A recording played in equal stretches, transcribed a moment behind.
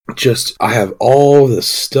I have all this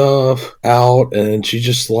stuff out, and she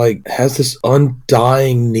just like has this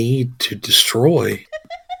undying need to destroy.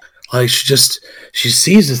 Like she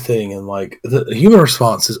sees a thing, and like the human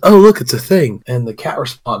response is, "Oh, look, it's a thing," and the cat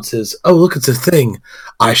response is, "Oh, look, it's a thing.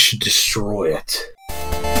 I should destroy it."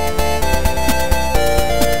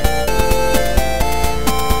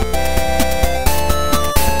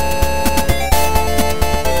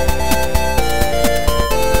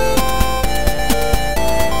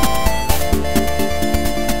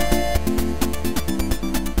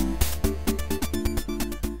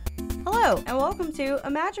 And welcome to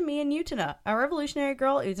Imagine Me and Utena, a Revolutionary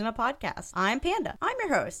Girl Utena podcast. I'm Panda. I'm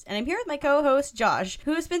your host, and I'm here with my co-host, Josh,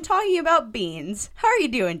 who has been talking about beans. How are you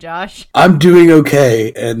doing, Josh? I'm doing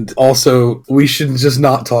okay, and also, we should just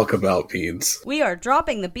not talk about beans. We are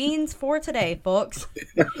dropping the beans for today, folks.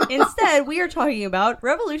 Instead, we are talking about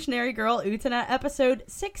Revolutionary Girl Utena episode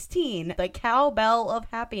 16, The Cowbell of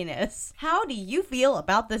Happiness. How do you feel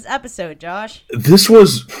about this episode, Josh? This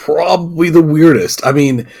was probably the weirdest. I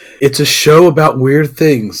mean, it's a show about weird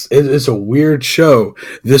things. It is a weird show.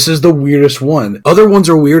 This is the weirdest one. Other ones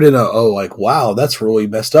are weird in a, like, wow, that's really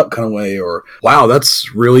messed up kind of way, or wow,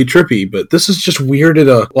 that's really trippy. But this is just weird in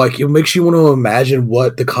a, like, it makes you want to imagine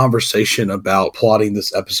what the conversation about plotting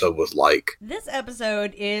this episode was like. This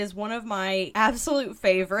episode is one of my absolute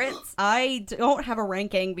favorites. I don't have a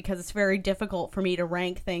ranking because it's very difficult for me to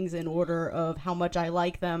rank things in order of how much I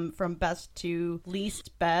like them from best to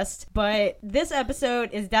least best. But this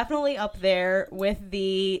episode is definitely up there with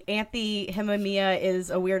the Anthe Himamiya is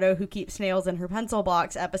a weirdo who keeps snails in her pencil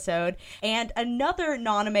box episode, and another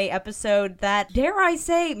Naname episode that, dare I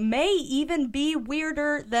say, may even be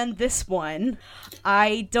weirder than this one.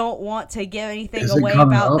 I don't want to give anything away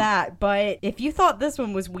about that, but if you thought this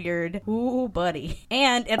one was weird, ooh, buddy.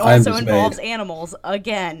 And it also involves animals,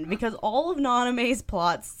 again, because all of Naname's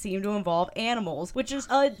plots seem to involve animals, which is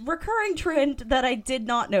a recurring trend that I did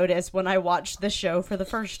not notice when I watched the show for the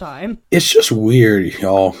first time. It's just weird,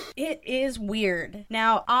 y'all. It is weird.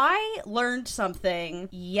 Now, I learned something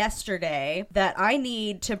yesterday that I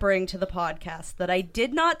need to bring to the podcast that I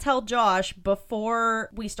did not tell Josh before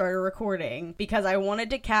we started recording, because I wanted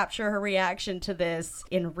to capture her reaction to this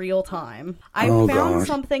in real time. I found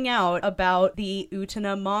something out about the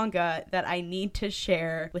Utena manga that I need to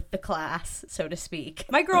share with the class, so to speak.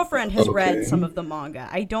 My girlfriend has read some of the manga.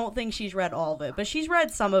 I don't think she's read all of it, but she's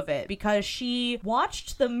read some of it because she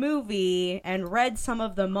watched the movie and read some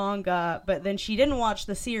of the manga, but then she didn't watch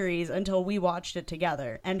the series until we watched it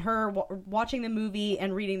together. And her watching the movie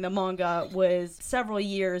and reading the manga was several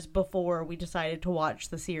years before we decided to watch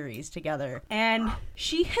the series together. And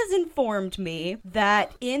she has informed me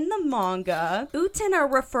that in the manga,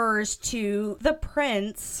 Utena refers to the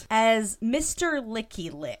prince as Mr.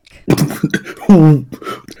 Licky Lick.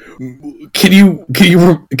 Could you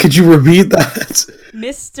repeat that?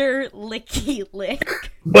 Mr. Licky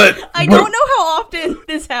Lick. But I don't know how often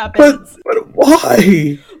this happens. But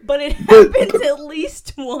why? But it happens at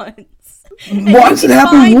least once. Why does it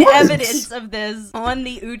happen once? Find evidence of this on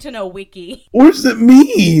the Utena wiki. What does it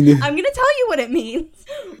mean? I'm gonna tell you what it means.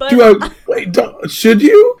 But should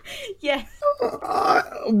you? Yes.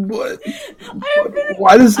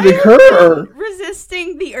 Why does it occur?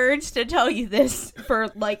 Resisting the urge to tell you this for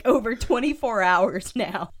like over 24 hours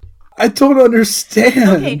now. I don't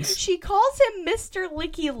understand. Okay, she calls him Mr.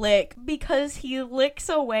 Licky Lick because he licks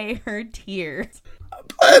away her tears.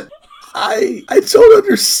 But I don't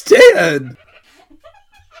understand.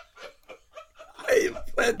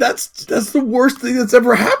 That's the worst thing that's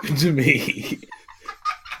ever happened to me.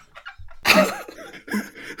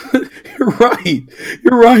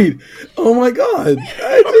 You're right. Oh my god.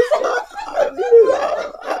 I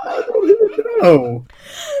don't even know.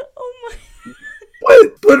 Oh my.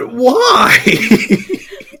 But why?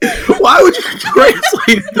 Why would you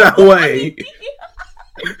translate it that way?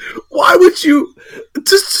 Why would you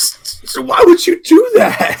why would you do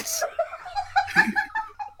that?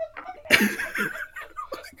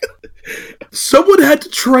 Someone had to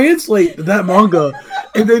translate that manga,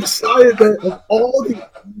 and they decided that of all the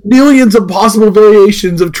millions of possible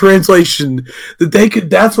variations of translation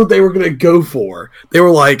that's what they were going to go for. They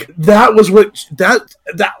were like, they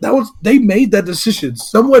made that decision.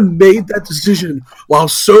 Someone made that decision while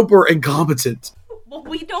sober and competent. Well,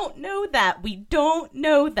 we don't know that. We don't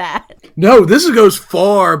know that. No, this goes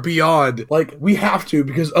far beyond. Like, we have to,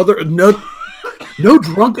 because no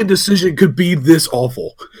drunken decision could be this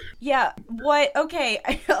awful. Yeah, okay,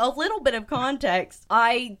 a little bit of context.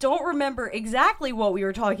 I don't remember exactly what we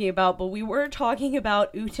were talking about, but we were talking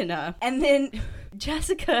about Utena. And then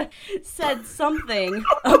Jessica said something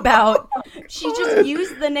about, she just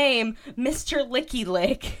used the name Mr. Licky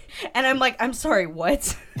Lick, and I'm like, I'm sorry,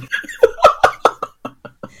 what?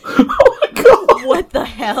 Oh my god! What the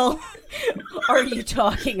hell are you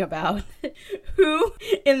talking about? Who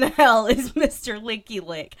in the hell is Mr. Licky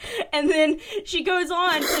Lick? And then she goes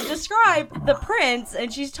on to describe the prince,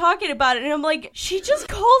 and she's talking about it, and I'm like, she just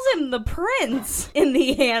calls him the prince in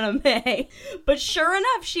the anime. But sure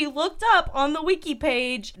enough, she looked up on the wiki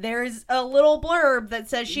page, there's a little blurb that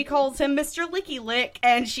says she calls him Mr. Licky Lick,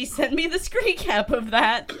 and she sent me the screen cap of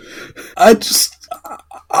that.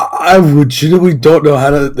 I legitimately don't know how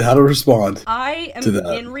to respond. I am to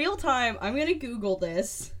that. In real time. I'm gonna Google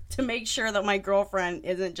this to make sure that my girlfriend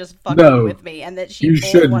isn't just fucking with me, and that she. You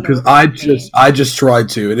shouldn't, because I just tried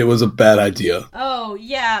to, and it was a bad idea. Oh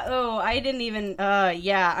yeah. Oh, I didn't even.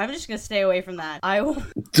 Yeah. I'm just gonna stay away from that. I will.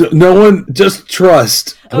 No one, just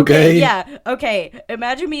trust. Okay. Yeah. Okay.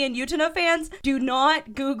 Imagine me and Utena fans. Do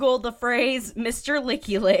not Google the phrase Mr.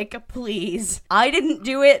 Licky Lick, please. I didn't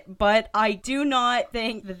do it, but I do not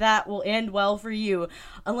think that will end well for you.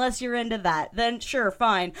 Unless you're into that, then sure,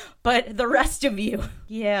 fine. But the rest of you,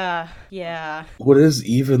 yeah. What is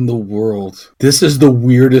even the world? This is the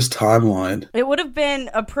weirdest timeline. It would have been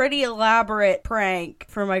a pretty elaborate prank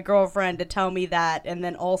for my girlfriend to tell me that, and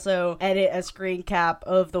then also edit a screen cap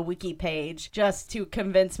of the wiki page just to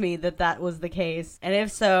convince me that that was the case. And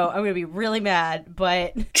if so, I'm gonna be really mad,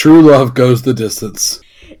 but... True love goes the distance.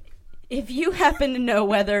 If you happen to know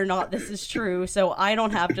whether or not this is true, so I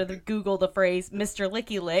don't have to Google the phrase Mr.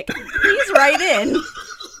 Licky Lick, please write in.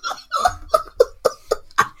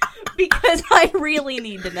 Because I really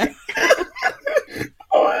need to know.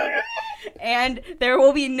 And there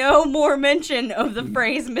will be no more mention of the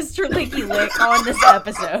phrase Mr. Licky Lick on this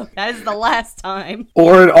episode. That is the last time.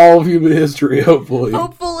 Or in all of human history, hopefully.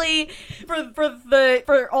 Hopefully,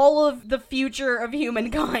 for all of the future of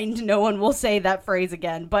humankind, no one will say that phrase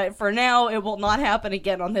again. But for now, it will not happen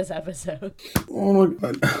again on this episode. Oh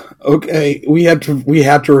my god. Okay, we have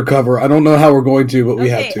to recover. I don't know how we're going to, but we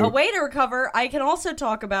have to. A way to recover, I can also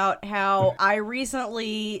talk about how I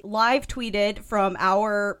recently live tweeted from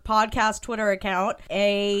our podcast Twitter account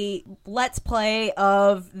a Let's Play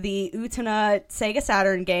of the Utena Sega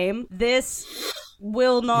Saturn game. This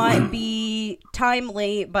will not be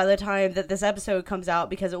timely by the time that this episode comes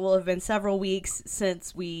out, because it will have been several weeks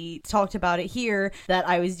since we talked about it here that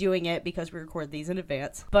I was doing it, because we record these in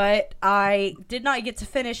advance. But I did not get to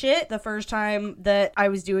finish it the first time that I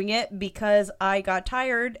was doing it because I got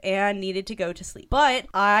tired and needed to go to sleep. But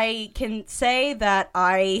I can say that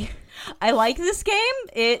I like this game.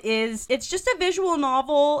 It's just a visual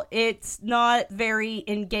novel. It's not very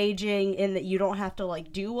engaging in that you don't have to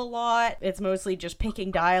like do a lot. It's mostly just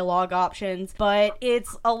picking dialogue options, but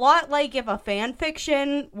it's a lot like if a fan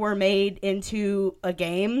fiction were made into a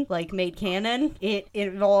game, like made canon. It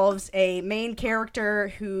involves a main character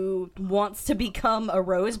who wants to become a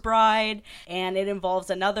Rose Bride, and it involves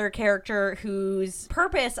another character whose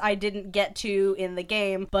purpose I didn't get to in the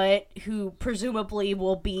game, but who presumably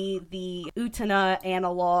will be the Utena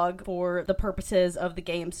analog for the purposes of the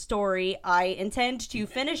game's story. I intend to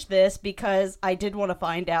finish this because I did want to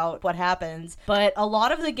find out what happens, but a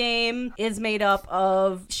lot of the game is made up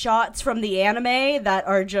of shots from the anime that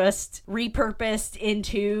are just repurposed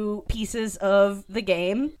into pieces of the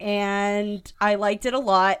game, and I liked it a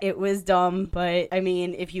lot. It was dumb, but I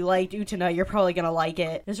mean, if you liked Utena, you're probably gonna like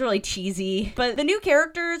it. It's really cheesy, but the new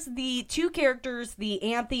characters, the two characters, the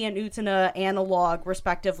Anthe and Utena analog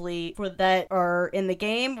respectively, for that are in the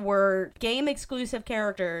game, were game exclusive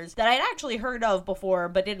characters that I'd actually heard of before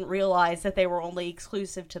but didn't realize that they were only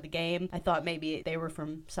exclusive to the game. I thought maybe they were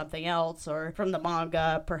from something else or from the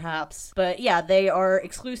manga perhaps, but yeah, they are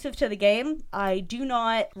exclusive to the game. I do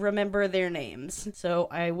not remember their names, so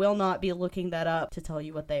I will not be looking that up to tell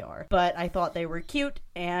you what they are, but I thought they were cute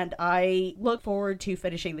and I look forward to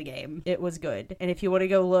finishing the game. It was good, and if you want to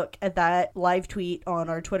go look at that live tweet on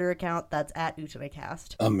our Twitter account, that's at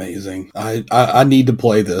UtenaCast. Amazing. I need to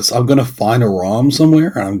play this. I'm gonna find a ROM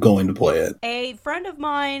somewhere and I'm going to play it. A friend of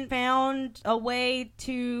mine found a way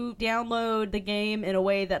to download the game in a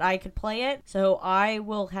way that I could play it, so I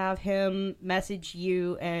will have him message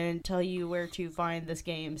you and tell you where to find this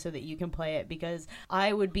game so that you can play it, because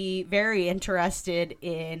I would be very interested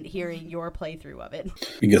in hearing your playthrough of it.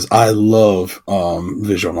 Because I love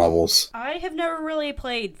visual novels. I have never really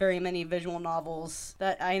played very many visual novels.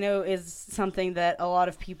 That I know is something that a lot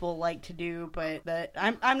of people people like to do, but that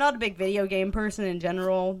I'm not a big video game person in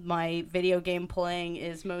general. My video game playing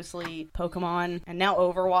is mostly Pokemon and now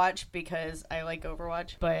Overwatch because I like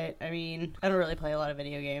Overwatch. But I mean, I don't really play a lot of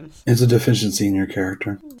video games. It's a deficiency in your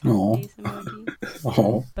character. Oh.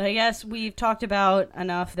 Oh. But I guess we've talked about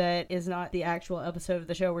enough that is not the actual episode of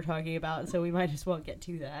the show we're talking about, so we might as well get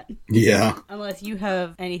to that. Yeah. Unless you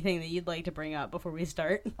have anything that you'd like to bring up before we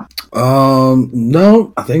start.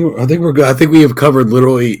 No. I think we're good. I think we have covered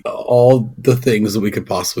literally all the things that we could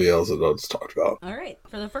possibly else talk about. All right.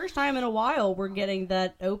 For the first time in a while, we're getting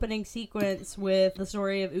that opening sequence with the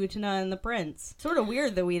story of Utena and the prince. Sort of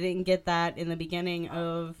weird that we didn't get that in the beginning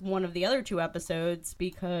of one of the other 2 episodes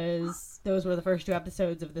because those were the first 2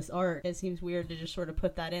 episodes of this arc. It seems weird to just sort of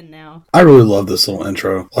put that in now. I really love this little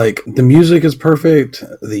intro. Like, the music is perfect.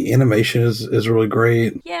 The animation is really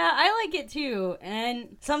great. Yeah, I like it too.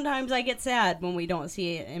 And sometimes I get sad when we don't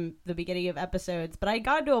see it in the beginning of episodes. But I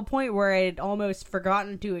got to a point where I'd almost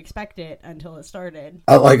forgotten to expect it until it started.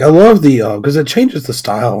 I love the, because it changes the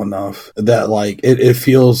style enough that, like, it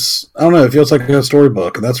feels, I don't know, it feels like a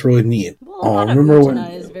storybook, and that's really neat. Well, a lot of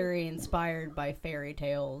Utena is very inspired by fairy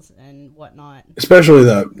tales and whatnot. Especially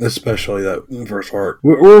that first arc.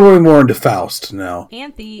 We're really more into Faust now.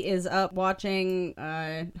 Anthe is up watching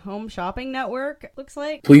Home Shopping Network, looks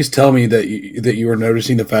like. Please tell me that you are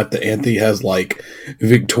noticing the fact that Anthe has, like,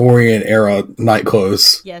 Victorian era night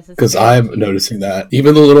clothes. Yes, because I'm noticing that.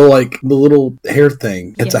 Even the little hair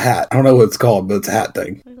thing. It's a hat. I don't know what it's called, but it's a hat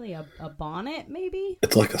thing. Really a bonnet, maybe?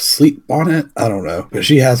 It's like a sleep bonnet? I don't know. But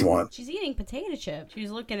she has one. She's eating potato chips. She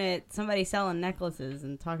was looking at somebody selling necklaces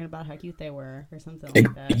and talking about how cute they were or something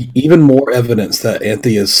like that. Even more evidence that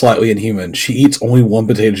Anthe is slightly inhuman. She eats only one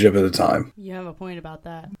potato chip at a time. You have a point about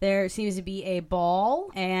that. There seems to be a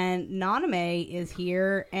ball, and Naname is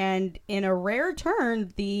here, and in a rare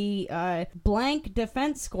turn, the blank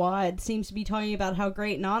defense squad seems to be talking about how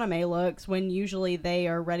great Naname looks when usually they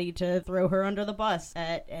are ready to throw her under the bus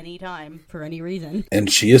at any time for any reason.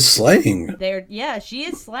 And she is slaying. She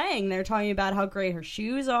is slaying. They're talking about how great her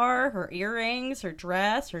shoes are, her earrings, her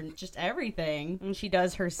dress, her just everything. And she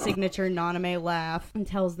does her signature Naname laugh and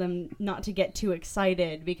tells them not to get too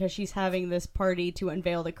excited because she's having this party to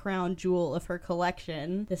unveil the crown jewel of her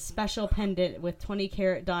collection, the special pendant with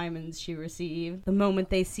 20-carat diamonds she received. The moment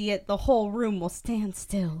they see it, the whole room will stand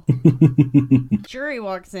still. Juri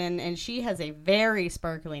walks in and she has a very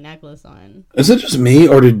sparkly necklace on. Is it just me,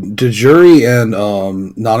 or did Juri and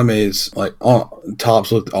Naname's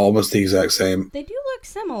tops look almost the exact same? They do look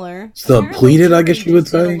similar. It's the pleated, I guess you would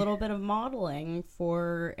say. A little bit of modeling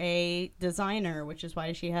for a designer, which is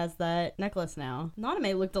why she has that necklace now.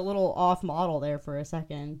 Naname looked a little off model there for a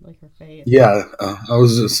second, like her face. Yeah, I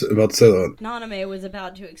was just about to say that. Naname was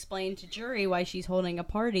about to explain to Juri why she's holding a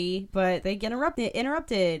party, but they get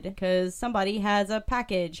interrupted because somebody has a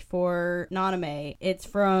package for Naname. It's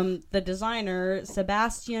from the designer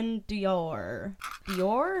Sebastian Dior.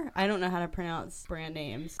 Dior? I don't know how to pronounce brand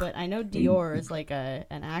names, but I know Dior is like an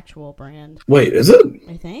actual brand. Wait, is it?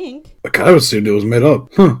 I think. I kind of assumed it was made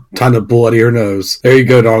up. Time to bloody her nose. There you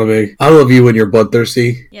go, Naname. I love you when you're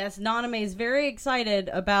bloodthirsty. Yes, Naname is very excited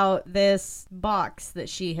about this box that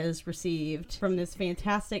she has received from this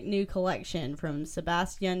fantastic new collection from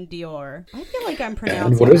Sebastian Dior. I feel like I'm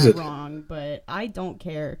pronouncing that wrong, but I don't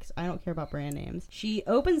care because I don't care about brand names. She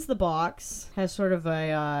opens the box, has sort of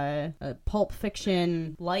a Pulp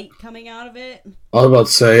Fiction light coming out of it. I was about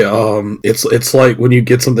to say, it's like when you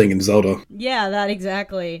get something in Zelda. Yeah, that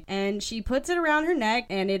exactly. And she puts it around her neck,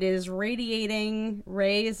 and it is radiating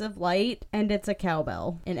rays of light, and it's a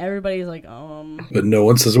cowbell. And everybody's like, But no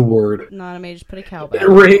one says a word. Naname just put a cowbell. It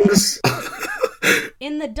rings.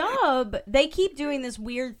 In the dub, they keep doing this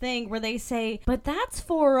weird thing where they say, but that's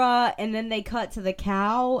for, and then they cut to the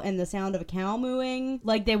cow and the sound of a cow mooing.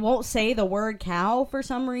 Like, they won't say the word cow for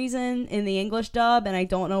some reason in the English dub, and I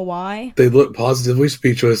don't know why. They look positively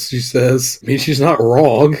speechless, she says. I mean, she's not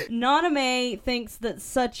wrong. Naname thinks that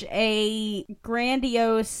such a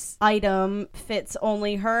grandiose item fits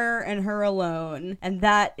only her and her alone, and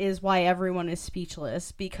that is why everyone is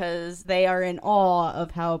speechless, because they are in awe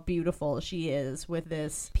of how beautiful she is with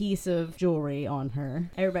this piece of jewelry on her.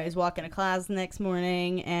 Everybody's walking to class the next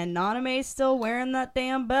morning, and Naname's still wearing that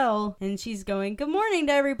damn bell, and she's going, good morning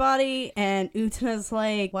to everybody, and Utena's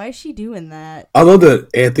like, why is she doing that? I love that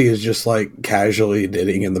Anthe is just like casually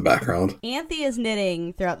knitting in the background. Anthe is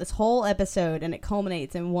knitting throughout this whole episode, and it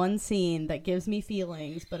culminates in one scene that gives me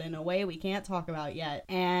feelings, but in a way we can't talk about yet.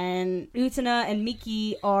 And Utena and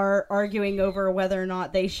Miki are arguing over whether or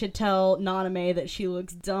not they should tell Naname that she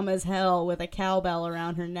looks dumb as hell with a cowbell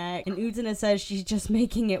around her neck, and Utena says she's just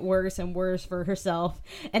making it worse and worse for herself.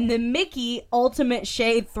 And then Mickey, ultimate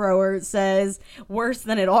shade thrower, says, worse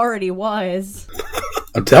than it already was.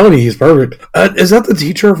 I'm telling you, he's perfect. Is that the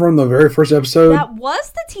teacher from the very first episode? That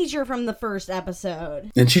was the teacher from the first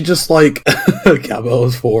episode. And she just like, cowbell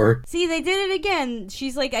is for. See, they did it again.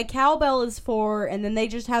 She's like, a cowbell is for, and then they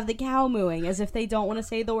just have the cow mooing as if they don't want to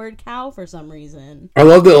say the word cow for some reason. I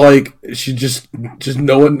love that, like, she just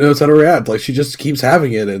no one knows how to react. Like, she just keeps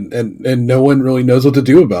having it, and no one really knows what to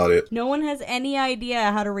do about it. No one has any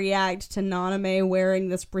idea how to react to Naname wearing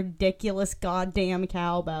this ridiculous goddamn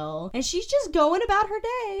cowbell. And she's just going about her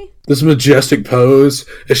day. This majestic pose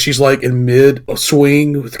as she's like in mid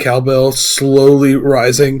swing with cowbell slowly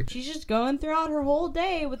rising. She's just going throughout her whole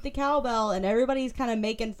day with the cowbell, and everybody's kind of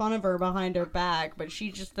making fun of her behind her back, but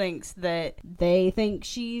she just thinks that they think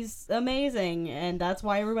she's amazing, and that's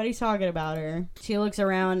why everybody's talking about her. She looks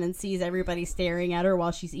around and sees everybody staring at her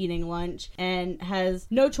while she's eating lunch, and has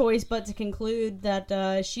no choice but to conclude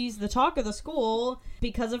that she's the talk of the school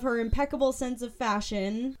because of her impeccable sense of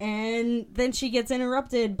fashion. And then she gets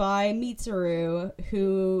interrupted by Mitsuru,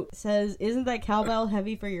 who says, isn't that cowbell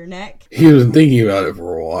heavy for your neck? He's been thinking about it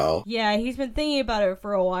for a while. Yeah, he's been thinking about it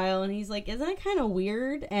for a while, and he's like, isn't it kind of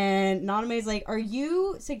weird? And Naname's like, are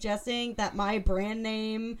you suggesting that my brand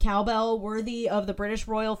name, cowbell, worthy of the British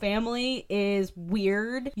royal family, is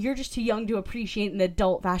weird? You're just too young to appreciate an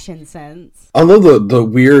adult fashion sense. I love the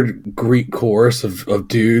weird Greek chorus of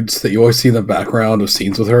dudes that you always see in the background of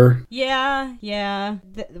scenes with her. Yeah.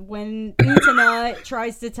 When Utena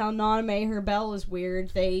tries to tell Naname her bell is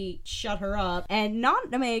weird, they shut her up. And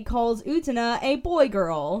Naname calls Utena a boy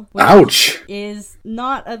girl. Ouch! Is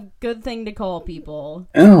not a good thing to call people.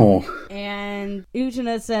 Ow. And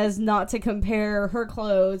Utena says not to compare her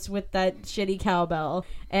clothes with that shitty cowbell.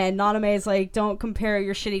 And Naname is like, don't compare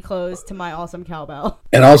your shitty clothes to my awesome cowbell.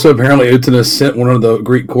 And also, apparently, Utena sent one of the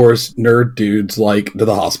Greek chorus nerd dudes, like, to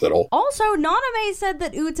the hospital. Also, Naname said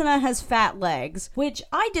that Utena has fat legs, which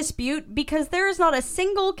I dispute because there is not a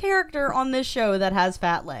single character on this show that has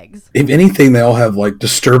fat legs. If anything, they all have, like,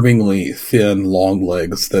 disturbingly thin, long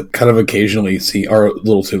legs that kind of occasionally are a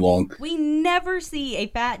little too long. We never see a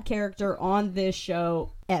fat character on this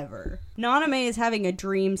show ever. Naname is having a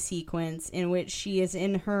dream sequence in which she is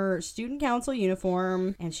in her student council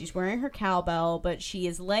uniform and she's wearing her cowbell, but she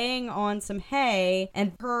is laying on some hay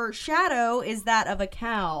and her shadow is that of a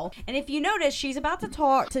cow. And if you notice, she's about to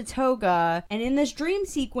talk to Toga, and in this dream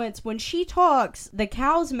sequence, when she talks, the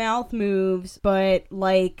cow's mouth moves, but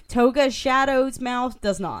like Toga's shadow's mouth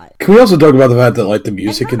does not. Can we also talk about the fact that like the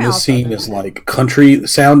music in this scene is like country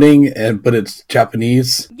sounding, but it's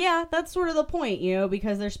Japanese? Yeah, that's sort of the point, you know,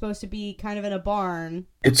 because they're supposed to be kind of in a barn.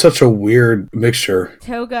 It's such a weird mixture.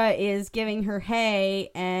 Toga is giving her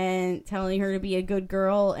hay and telling her to be a good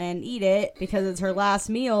girl and eat it because it's her last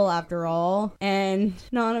meal after all. And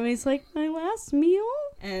Naname's like, my last meal?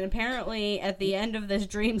 And apparently at the end of this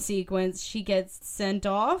dream sequence, she gets sent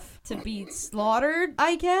off to be slaughtered,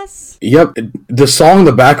 I guess. Yep. The song in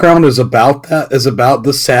the background is about that, is about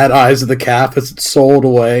the sad eyes of the calf as it's sold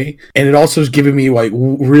away. And it also is giving me like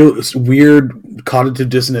real weird cognitive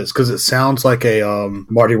dissonance because it sounds like a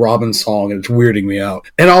Marty Robbins song and it's weirding me out.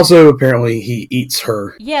 And also apparently he eats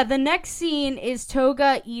her. Yeah, the next scene is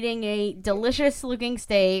Toga eating a delicious looking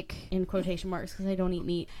steak, in quotation marks because I don't eat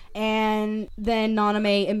meat. And then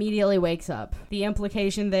Naname immediately wakes up. The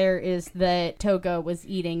implication there is that Toga was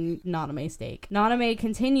eating Naname steak. Naname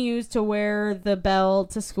continues to wear the bell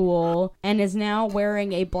to school and is now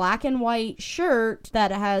wearing a black and white shirt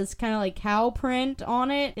that has kind of like cow print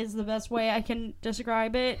on it, is the best way I can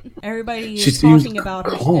describe it. Everybody is talking about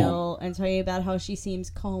her still and talking about how she seems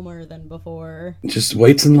calmer than before. Just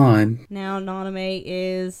waits in line. Now Naname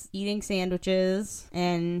is eating sandwiches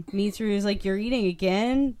and Mitsuru is like, you're eating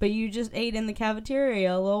again? But you just ate in the cafeteria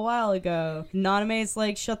a little while ago. Naname's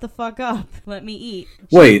like, shut the fuck up. Let me eat.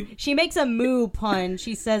 Wait. She makes a moo pun.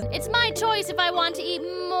 She says, it's my choice if I want to eat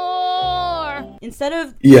more. Instead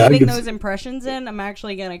of leaving those impressions in, I'm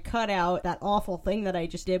actually going to cut out that awful thing that I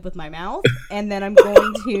just did with my mouth. And then I'm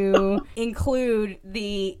going to include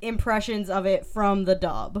the impressions of it from the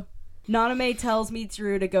dub. Naname tells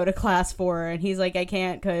Mitsuru to go to class for her, and he's like, I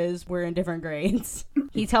can't because we're in different grades.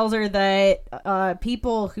 He tells her that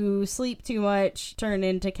people who sleep too much turn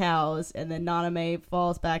into cows, and then Naname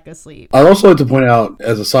falls back asleep. I'd also like to point out,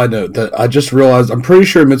 as a side note, that I just realized I'm pretty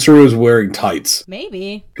sure Mitsuru is wearing tights.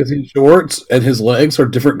 Maybe. Because his shorts and his legs are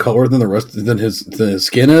different color than than his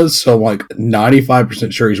skin is, so I'm like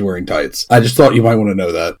 95% sure he's wearing tights. I just thought you might want to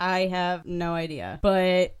know that. I have no idea.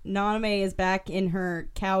 But Naname is back in her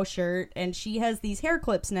cow shirt shirt, and she has these hair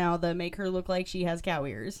clips now that make her look like she has cow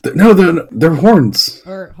ears. No, they're horns.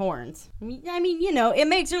 Or horns. I mean, it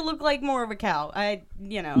makes her look like more of a cow.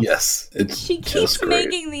 Yes, it's she just keeps great.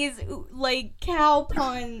 making these, like, cow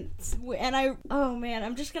puns, and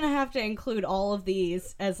I'm just gonna have to include all of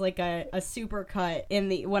these as, like, a super cut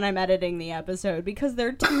when I'm editing the episode, because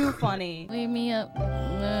they're too funny. Leave me up.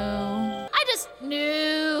 No. I just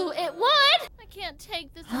knew it would. I can't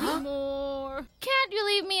take this anymore. Can't you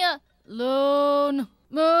leave me alone?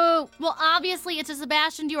 Moo. Well, obviously it's a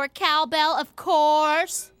Sebastian Dior cowbell, of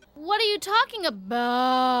course. What are you talking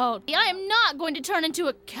about? I am not going to turn into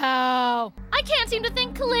a cow. I can't seem to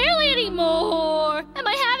think clearly anymore. Am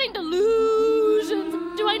I having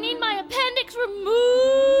delusions? Do I need my appendix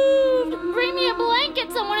removed? Bring me a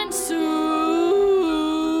blanket, someone, and soothe.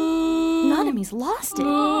 Nanami's lost it.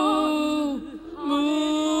 Moo.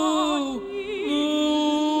 Moo.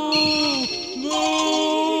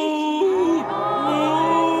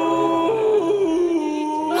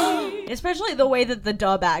 Especially the way that the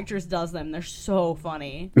dub actress does them. They're so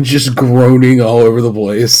funny. Just groaning all over the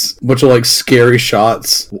place. Bunch of, like, scary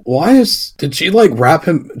shots. Did she, like, wrap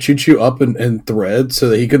Choo Choo up in thread so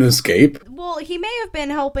that he could escape? Well, he may have been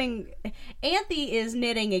helping. Anthe is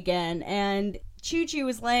knitting again, and Choo Choo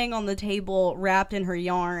was laying on the table wrapped in her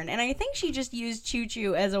yarn, and I think she just used Choo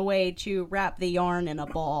Choo as a way to wrap the yarn in a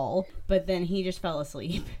ball, but then he just fell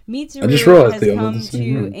asleep. Mitsuru has come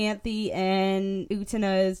to Anthe and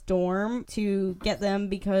Utena's dorm to get them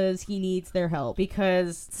because he needs their help,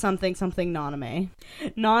 because something Naname.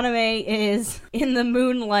 Naname is in the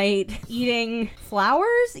moonlight eating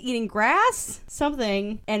flowers, eating grass,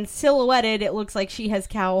 something, and silhouetted it looks like she has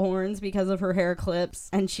cow horns because of her hair clips,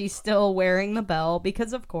 and she's still wearing the bell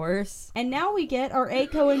because of course. And now we get our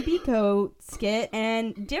Eiko and Biko skit,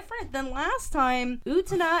 and different than last time,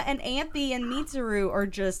 Utena and Anthe and Mitsuru are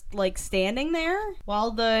just like standing there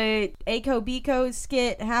while the Eiko Biko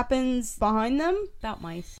skit happens behind them. About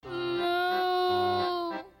mice.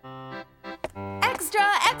 Moo. Extra,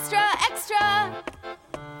 extra, extra!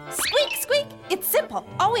 Squeak, squeak! It's simple.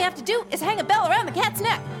 All we have to do is hang a bell around the cat's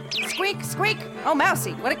neck. Squeak, squeak! Oh,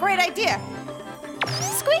 Mousy, what a great idea!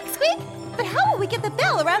 Squeak, squeak! But how will we get the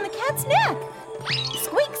bell around the cat's neck?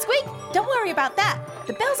 Squeak, squeak! Don't worry about that.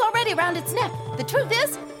 The bell's already around its neck. The truth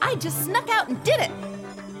is, I just snuck out and did it.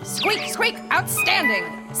 Squeak, squeak!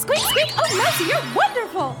 Outstanding! Squeak, squeak! Oh, Mousy, you're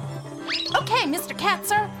wonderful! Okay, Mr. Cat,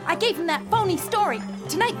 sir. I gave him that phony story.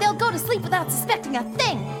 Tonight they'll go to sleep without suspecting a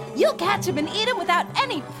thing. You'll catch him and eat him without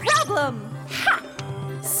any problem. Ha!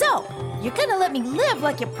 So, you're gonna let me live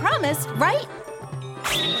like you promised, right?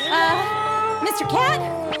 Mr. Cat?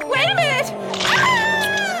 Wait a minute!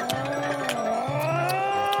 Ah!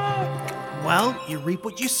 Well, you reap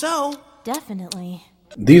what you sow. Definitely.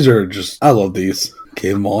 These are just, I love these.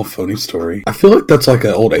 Gave them all a phony story. I feel like that's like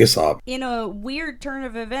an old Aesop. In a weird turn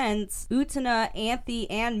of events, Utena, Anthe,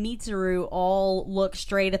 and Mitsuru all look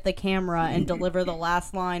straight at the camera and deliver the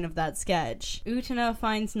last line of that sketch. Utena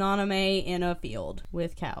finds Naname in a field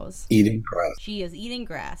with cows. Eating grass. She is eating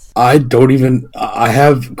grass. I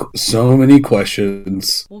have so many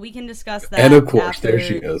questions. Well, we can discuss that. And of course, after there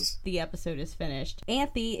she is. The episode is finished.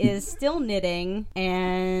 Anthe is still knitting,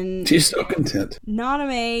 and She's so content.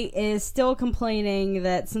 Naname is still complaining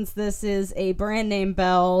that since this is a brand name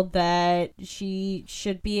bell, that she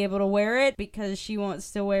should be able to wear it because she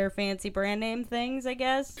wants to wear fancy brand name things, I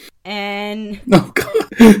guess. And Oh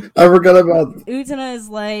god, I forgot about. Utena is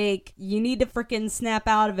like, you need to freaking snap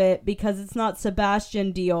out of it because it's not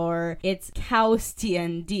Sebastian Dior, it's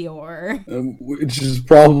Kaustian Dior. Which is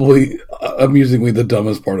probably amusingly the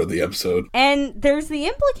dumbest part of the episode. And there's the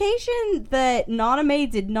implication that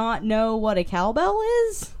Naname did not know what a cowbell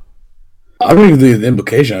is. I don't even think the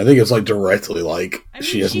implication. I think it's like directly like I mean,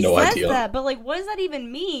 she has no says idea. That, but like, what does that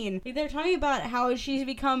even mean? Like, they're talking about how she's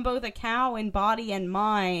become both a cow in body and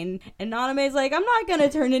mind, and Naname's like, I'm not gonna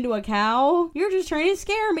turn into a cow. You're just trying to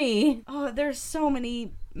scare me. Oh, there's so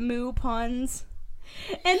many moo puns.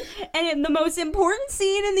 And in the most important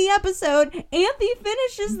scene in the episode, Anthe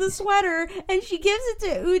finishes the sweater and she gives it to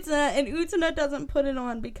Utena, and Utena doesn't put it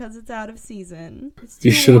on because it's out of season. It's too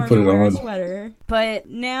You should have warm put to it wear a on. sweater. But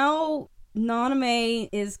now Naname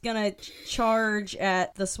is gonna charge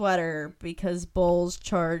at the sweater because bulls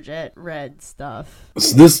charge at red stuff.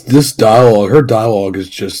 So this dialogue, her dialogue is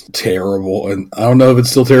just terrible, and I don't know if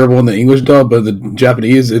it's still terrible in the English dub, but the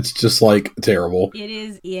Japanese, it's just like terrible. It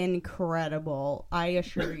is incredible. I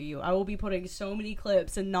assure you. I will be putting so many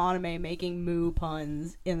clips of Naname making moo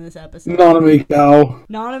puns in this episode. Naname cow.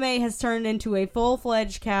 Naname has turned into a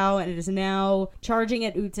full-fledged cow and it is now charging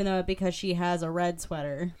at Utena because she has a red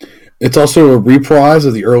sweater. It's also a reprise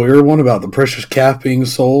of the earlier one about the precious calf being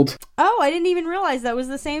sold. Oh, I didn't even realize that was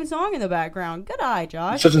the same song in the background. Good eye,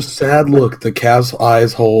 Josh. Such a sad look. The calf's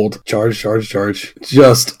eyes hold. Charge, charge, charge.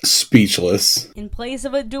 Just speechless. In place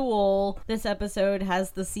of a duel, this episode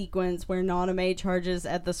has the sequence where Naname charges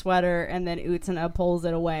at the sweater and then Utena pulls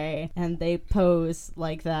it away, and they pose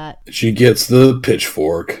like that. She gets the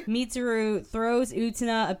pitchfork. Mitsuru throws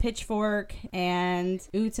Utena a pitchfork, and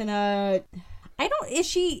Utena...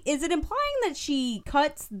 is it implying that she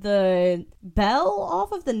cuts the bell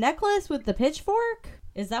off of the necklace with the pitchfork?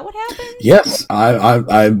 Is that what happened? Yes,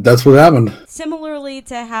 I that's what happened. Similarly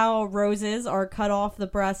to how roses are cut off the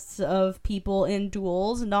breasts of people in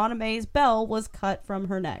duels, Naname's bell was cut from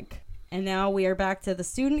her neck. And now we are back to the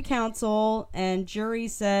student council, and Juri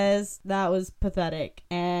says that was pathetic.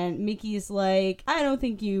 And Miki's like, I don't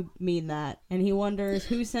think you mean that. And he wonders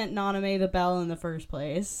who sent Naname the bell in the first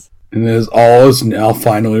place. And all is now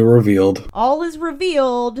finally revealed. All is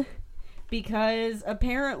revealed because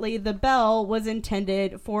apparently the bell was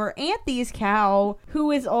intended for Anthe's cow,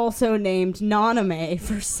 who is also named Naname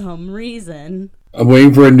for some reason. I'm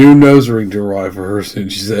waiting for a new nose ring to arrive for her,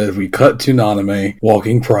 and she said, we cut to Naname,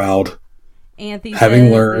 walking proud. Anthe having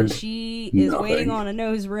says learned that she is nothing. waiting on a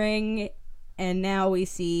nose ring, and now we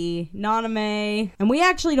see Naname. And we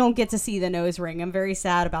actually don't get to see the nose ring. I'm very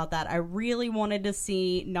sad about that. I really wanted to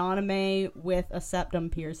see Naname with a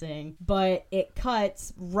septum piercing, but it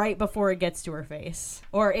cuts right before it gets to her face.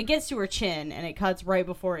 Or it gets to her chin, and it cuts right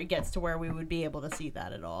before it gets to where we would be able to see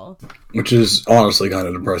that at all. Which is honestly kind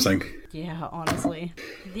of depressing. Yeah, honestly.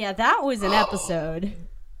 Yeah, that was an episode.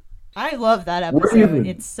 I love that episode.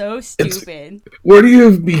 It's so stupid. Where do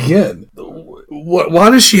you begin? Why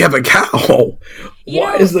does she have a cow?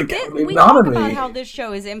 Why is the cow we talk about how this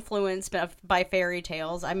show is influenced by fairy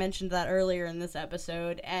tales. I mentioned that earlier in this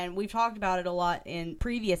episode, and we've talked about it a lot in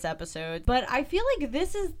previous episodes. But I feel like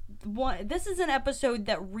this is an episode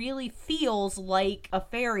that really feels like a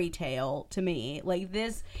fairy tale to me. Like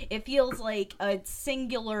this, it feels like a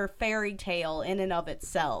singular fairy tale in and of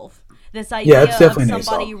itself. This idea of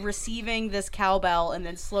somebody receiving this cowbell and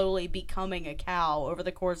then slowly becoming a cow over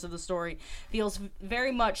the course of the story feels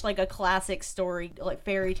very much like a classic story, like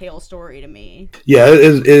fairy tale story to me. Yeah,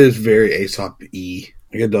 it is very Aesop-y.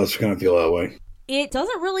 Like, it does kind of feel that way. It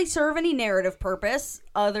doesn't really serve any narrative purpose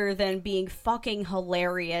other than being fucking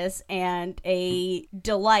hilarious and a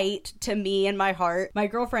delight to me and my heart. My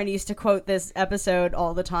girlfriend used to quote this episode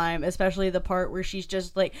all the time, especially the part where she's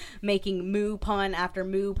just like making moo pun after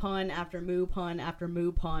moo pun after moo pun after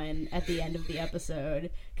moo pun at the end of the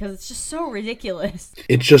episode, because it's just so ridiculous.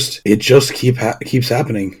 It just keeps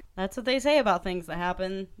happening. That's what they say about things that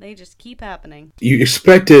happen. They just keep happening. You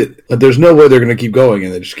expect it, but there's no way they're going to keep going,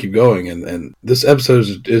 and they just keep going. And this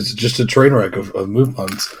episode is just a train wreck of move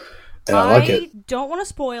puns, and I like it. I don't want to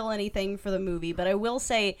spoil anything for the movie, but I will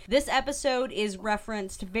say this episode is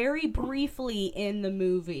referenced very briefly in the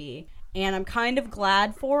movie. And I'm kind of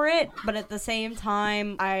glad for it, but at the same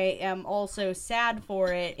time, I am also sad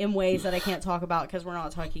for it in ways that I can't talk about because we're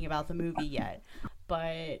not talking about the movie yet.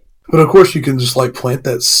 But of course, you can just like plant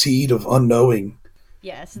that seed of unknowing.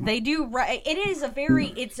 Yes, they do.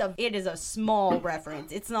 It is a small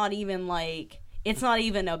reference. It's not even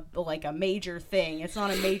a major thing. It's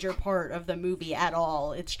not a major part of the movie at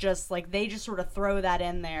all. It's just like they just sort of throw that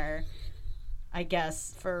in there, I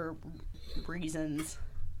guess, for reasons.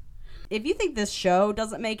 If you think this show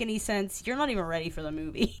doesn't make any sense, you're not even ready for the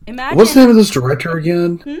movie. Imagine. What's the name of this director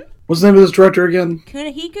again? What's the name of this director again?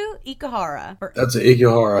 Kunihiko Ikuhara. That's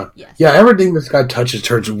Ikuhara. Yes. Yeah, everything this guy touches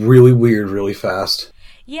turns really weird really fast.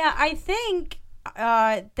 Yeah, I think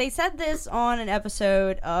they said this on an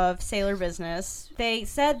episode of Sailor Business. They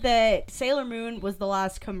said that Sailor Moon was the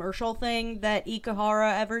last commercial thing that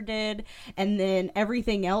Ikuhara ever did, and then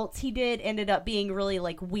everything else he did ended up being really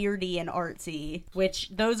like weirdy and artsy, which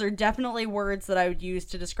those are definitely words that I would use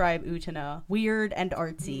to describe Utena. Weird and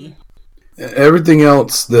artsy. Everything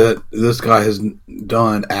else that this guy has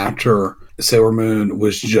done after Sailor Moon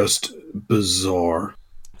was just bizarre.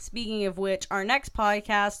 Speaking of which, our next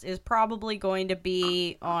podcast is probably going to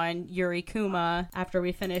be on Yuri Kuma after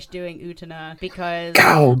we finish doing Utena, because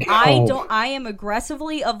I am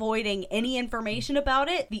aggressively avoiding any information about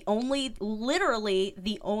it. Literally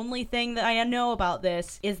the only thing that I know about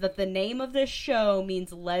this is that the name of this show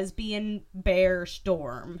means lesbian bear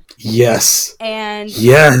storm. Yes. And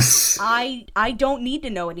yes. I don't need to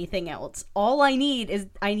know anything else. All I need is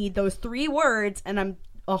those 3 words, and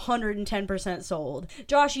 110% sold.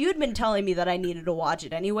 Josh, you had been telling me that I needed to watch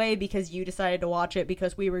it anyway because you decided to watch it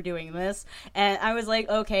because we were doing this. And I was like,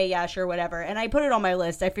 okay, yeah, sure, whatever. And I put it on my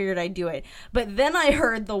list. I figured I'd do it. But then I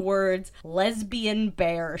heard the words lesbian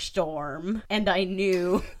bear storm. And I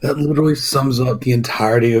knew. That literally sums up the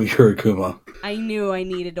entirety of Yurikuma. I knew I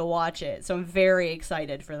needed to watch it. So I'm very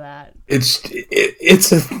excited for that. It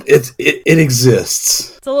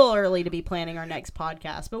exists. It's a little early to be planning our next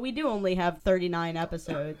podcast, but we do only have 39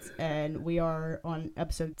 episodes, and we are on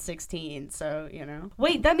episode 16. So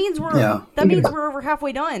wait, that means we're over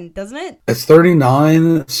halfway done, doesn't it? It's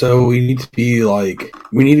 39, so we need to be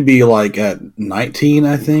like at 19,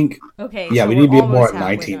 I think. Okay. Yeah, so we need to be more at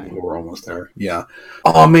halfway 19. done. We're almost there. Yeah.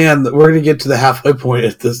 Oh man, we're gonna get to the halfway point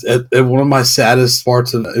at one of my saddest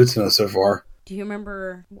parts of Utena so far. Do you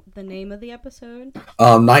remember the name of the episode?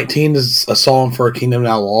 19 is a song for a kingdom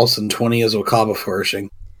now lost, and 20 is Wakaba flourishing.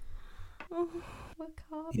 Oh,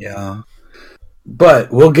 Wakaba. Yeah. But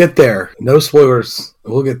we'll get there. No spoilers.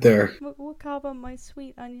 We'll get there. Wakaba, my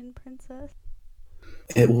sweet onion princess.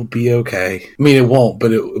 It will be okay. I mean, it won't,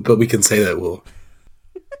 but we can say that it will.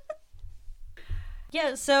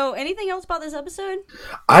 Yeah, so anything else about this episode?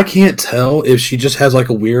 I can't tell if she just has like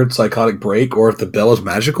a weird psychotic break or if the bell is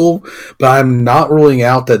magical, but I'm not ruling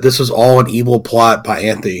out that this is all an evil plot by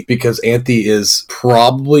Anthe, because Anthe is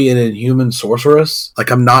probably an inhuman sorceress.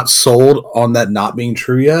 Like, I'm not sold on that not being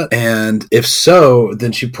true yet, and if so,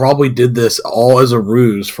 then she probably did this all as a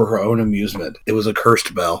ruse for her own amusement. It was a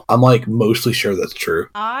cursed bell. I'm like mostly sure that's true.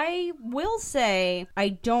 I will say I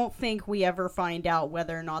don't think we ever find out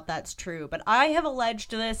whether or not that's true, but I have alleged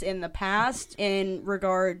this in the past in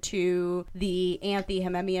regard to the Anthe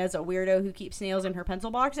Himemi as a weirdo who keeps snails in her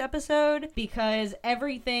pencil box episode, because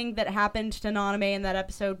everything that happened to Naname in that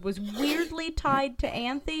episode was weirdly tied to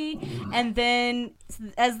Anthe, and then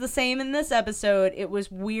as the same in this episode, it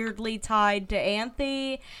was weirdly tied to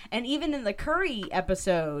Anthe, and even in the Curry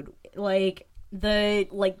episode,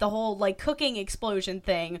 the whole cooking explosion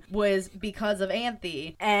thing was because of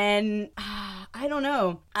Anthe. And I don't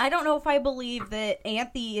know if I believe that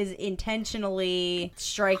Anthe is intentionally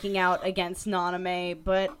striking out against Naname,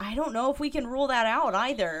 but I don't know if we can rule that out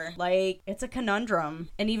either. It's a conundrum,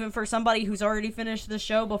 and even for somebody who's already finished the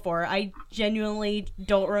show before, I genuinely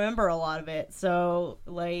don't remember a lot of it, so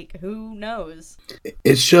who knows?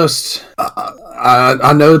 It's just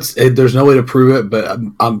I know there's no way to prove it, but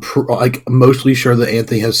I'm mostly sure that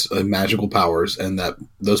Anthe has magical powers, and that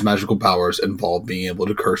those magical powers involve being able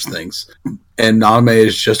to curse things. And Naname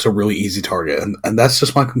is just a really easy target, and that's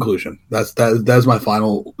just my conclusion. That's my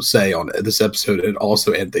final say on this episode, and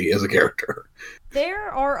also Anthe as a character.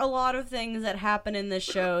 There are a lot of things that happen in this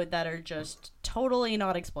show that are just totally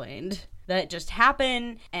not explained. That just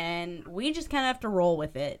happen, and we just kind of have to roll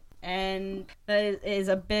with it. And that is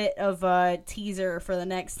a bit of a teaser for the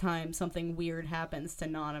next time something weird happens to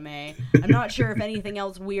Naname. I'm not sure if anything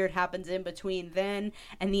else weird happens in between then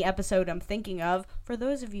and the episode I'm thinking of. For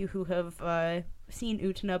those of you who have seen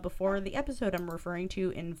Utena before, the episode I'm referring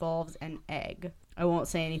to involves an egg. I won't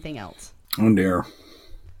say anything else. Oh dear.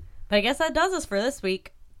 But I guess that does us for this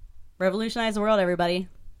week. Revolutionize the world, everybody.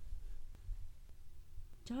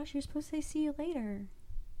 Josh, you're supposed to say see you later.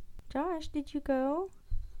 Josh, did you go?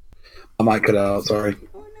 I might cut out, sorry.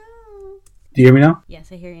 Oh no. Do you hear me now?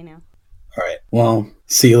 Yes, I hear you now. Alright, well,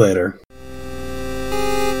 see you later.